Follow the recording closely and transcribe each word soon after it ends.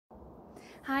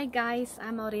Hi guys,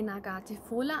 I'm Aurena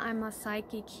Gatifola. I'm a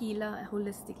psychic healer, a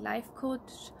holistic life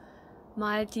coach,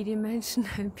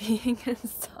 multidimensional being and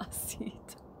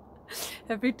starseed.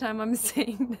 Every time I'm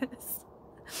saying this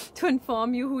to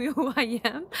inform you who I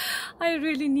am, I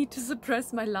really need to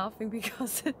suppress my laughing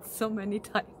because it's so many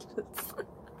titles.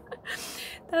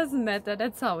 Doesn't matter,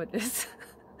 that's how it is.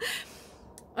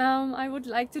 I would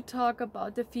like to talk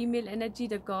about the female energy,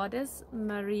 the goddess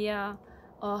Maria,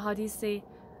 or how do you say,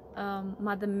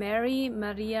 Mother Mary,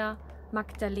 Maria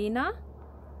Magdalena.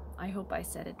 I hope I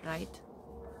said it right.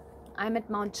 I'm at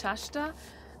Mount Shasta.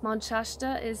 Mount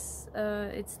Shasta is,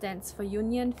 it stands for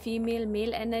union, female,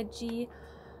 male energy.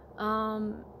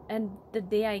 And the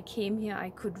day I came here, I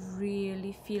could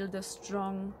really feel the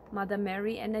strong Mother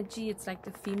Mary energy. It's like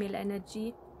the female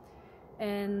energy.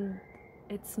 And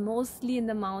it's mostly in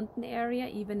the mountain area,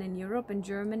 even in Europe, in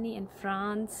Germany, in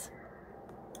France,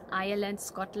 Ireland,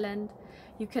 Scotland.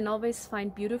 You can always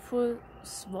find beautiful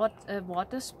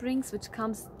water springs, which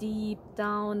comes deep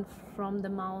down from the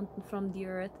mountain, from the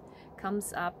earth,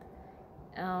 comes up,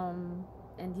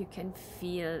 and you can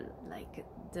feel like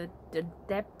the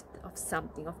depth of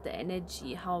something, of the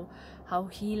energy, how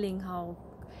healing, how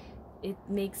it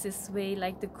makes its way,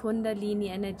 like the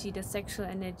Kundalini energy, the sexual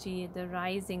energy, the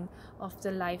rising of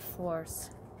the life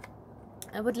force.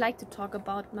 I would like to talk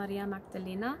about Maria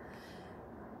Magdalena.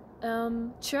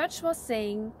 Church was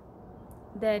saying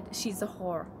that she's a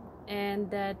whore and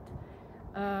that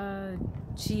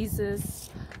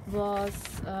Jesus was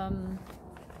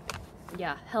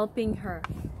helping her,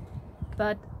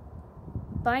 but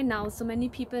by now so many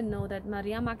people know that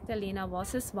Maria Magdalena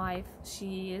was his wife.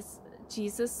 She is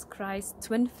Jesus Christ's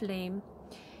twin flame.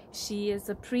 She is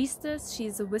a priestess, she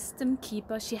is a wisdom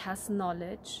keeper, she has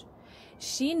knowledge,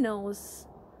 she knows.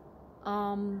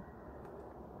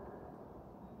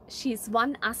 She's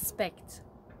one aspect,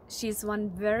 she's one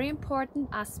very important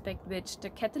aspect which the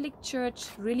Catholic Church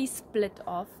really split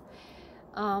off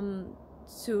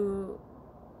to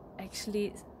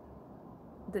actually,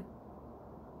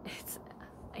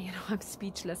 I'm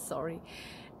speechless, sorry.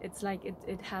 It's like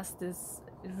it has this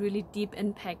really deep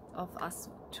impact of us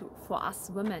for us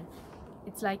women.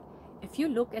 It's like, if you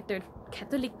look at the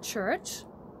Catholic Church,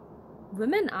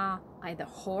 women are either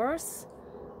whores,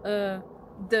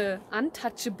 the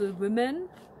untouchable women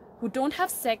who don't have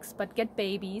sex but get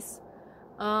babies.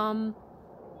 When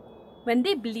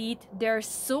they bleed, they're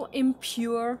so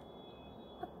impure.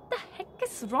 What the heck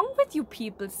is wrong with you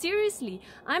people? Seriously,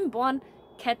 I'm born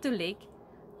Catholic.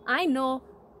 I know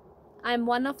I'm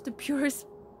one of the purest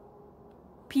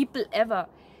people ever.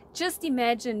 Just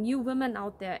imagine, you women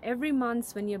out there, every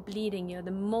month when you're bleeding, you're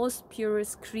the most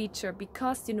purest creature,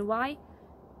 because you know why?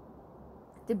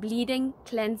 The bleeding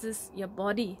cleanses your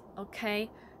body, okay?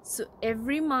 So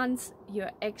every month you're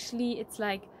actually, it's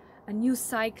like a new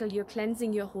cycle, you're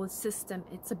cleansing your whole system.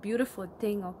 It's a beautiful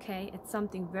thing, okay? It's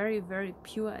something very, very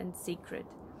pure and sacred.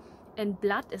 And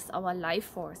blood is our life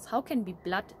force. How can be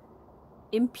blood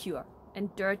impure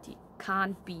and dirty?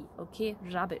 Can't be, okay?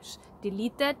 Rubbish.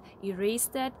 Delete that, erase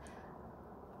that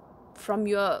from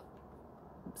your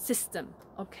system,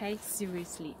 okay?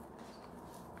 Seriously.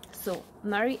 So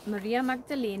Maria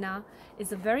Magdalena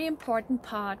is a very important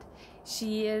part.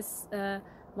 She is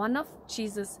one of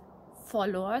Jesus'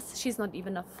 followers. She's not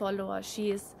even a follower.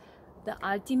 She is the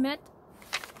ultimate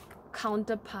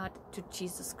counterpart to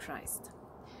Jesus Christ.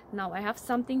 Now I have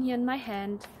something here in my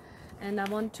hand, and I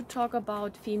want to talk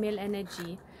about female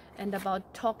energy and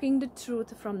about talking the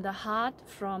truth from the heart,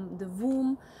 from the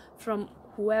womb, from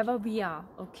whoever we are,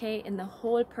 okay, in the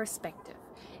whole perspective,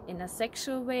 in a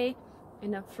sexual way,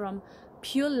 from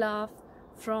pure love,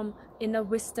 from inner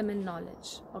wisdom and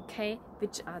knowledge, okay,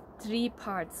 which are three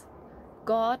parts: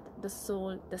 God, the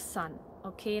soul, the Son,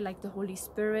 okay, like the Holy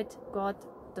Spirit, God,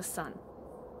 the Son.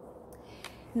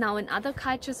 Now in other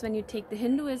cultures, when you take the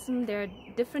Hinduism, there are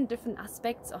different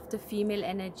aspects of the female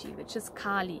energy, which is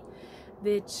Kali,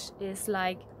 which is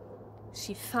like,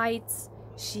 she fights,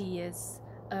 she is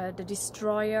the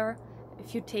destroyer.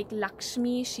 If you take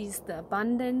Lakshmi, she's the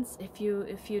abundance. If you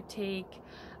take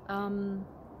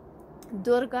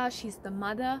Durga, she's the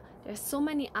mother. There's so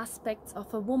many aspects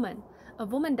of a woman. A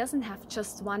woman doesn't have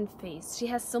just one face. She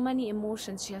has so many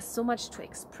emotions. She has so much to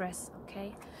express,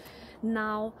 okay?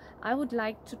 Now, I would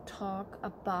like to talk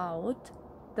about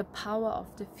the power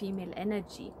of the female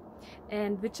energy,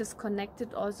 and which is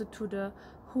connected also to the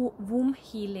womb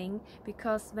healing,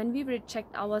 because when we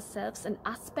reject ourselves and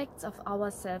aspects of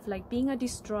ourselves, like being a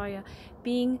destroyer,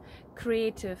 being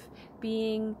creative,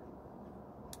 being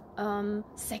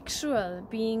sexual,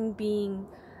 being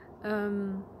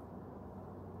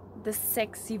the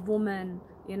sexy woman,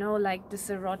 you know, like this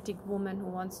erotic woman who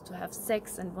wants to have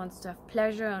sex and wants to have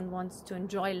pleasure and wants to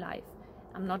enjoy life.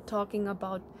 I'm not talking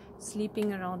about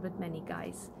sleeping around with many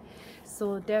guys.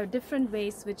 So there are different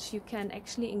ways which you can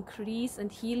actually increase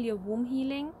and heal your womb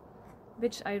healing,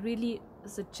 which I really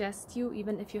suggest you,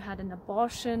 even if you had an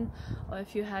abortion or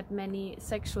if you had many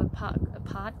sexual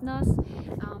partners,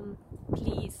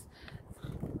 please,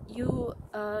 you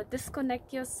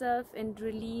disconnect yourself and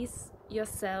release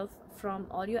yourself from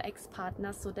all your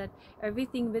ex-partners, so that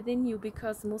everything within you,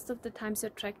 because most of the times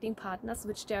you're attracting partners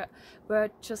which were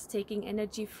just taking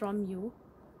energy from you,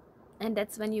 and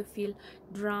that's when you feel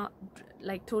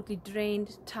like totally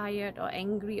drained, tired, or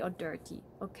angry, or dirty.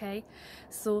 Okay,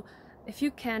 so if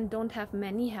you can, don't have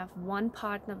many, have one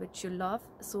partner which you love,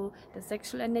 so the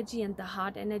sexual energy and the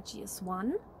heart energy is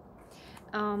one.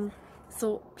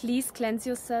 So please cleanse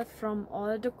yourself from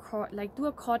all the cord, like do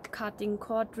a cord cutting,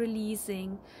 cord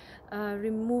releasing,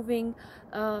 removing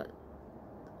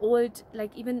old,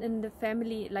 like even in the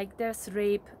family, like there's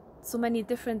rape, so many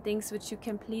different things which you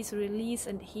can please release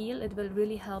and heal. It will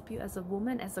really help you as a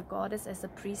woman, as a goddess, as a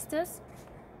priestess.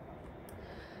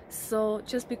 So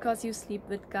just because you sleep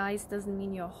with guys doesn't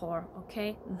mean you're a whore,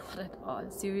 okay? Not at all,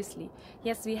 seriously.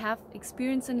 Yes, we have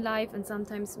experience in life, and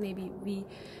sometimes maybe we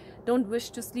don't wish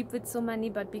to sleep with so many,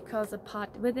 but because a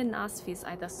part within us feels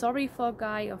either sorry for a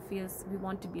guy or feels we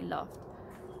want to be loved.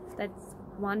 That's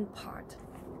one part.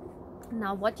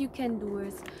 Now what you can do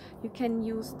is you can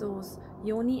use those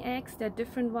yoni eggs. They're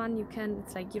different one. You can,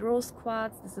 it's like rose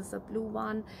quartz, this is a blue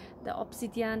one, the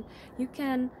obsidian. You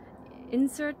can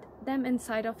insert them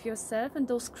inside of yourself, and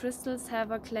those crystals have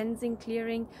a cleansing,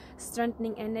 clearing,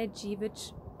 strengthening energy,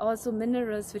 which also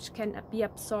minerals which can be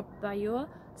absorbed by your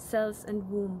cells and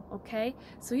womb. Okay,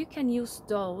 so you can use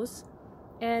those,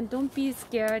 and don't be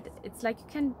scared. It's like you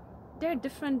can, there are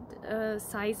different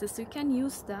sizes, so you can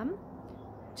use them.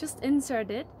 Just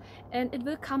insert it and it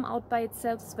will come out by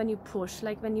itself when you push,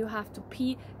 like when you have to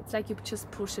pee, it's like you just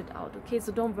push it out. Okay,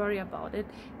 so don't worry about it,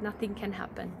 nothing can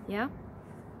happen. Yeah.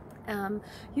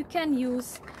 You can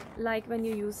use, like when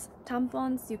you use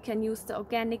tampons, you can use the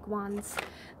organic ones.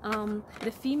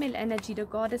 The female energy, the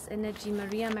goddess energy,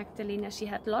 Maria Magdalene, she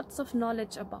had lots of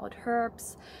knowledge about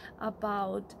herbs,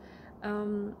 about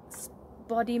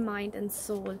body, mind and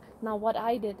soul. Now what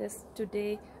I did is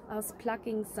today I was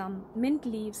plucking some mint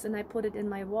leaves and I put it in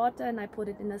my water and I put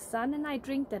it in the sun and I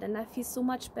drink that, and I feel so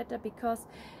much better, because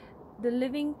the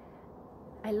living,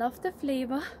 I love the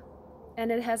flavor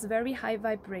and it has very high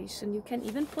vibration. You can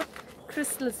even put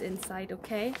crystals inside.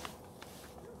 Okay,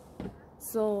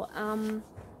 so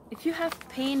if you have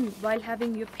pain while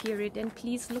having your period, then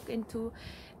please look into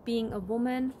being a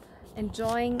woman,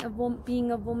 enjoying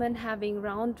being a woman, having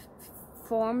round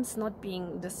forms, not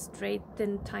being the straight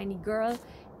thin tiny girl.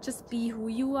 Just be who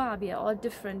you are. We are all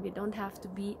different, we don't have to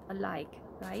be alike,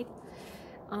 right?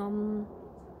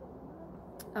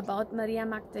 About Maria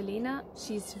Magdalena,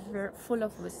 she's full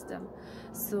of wisdom,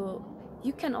 so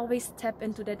you can always tap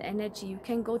into that energy. You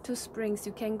can go to springs,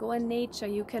 you can go in nature,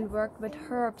 you can work with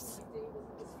herbs,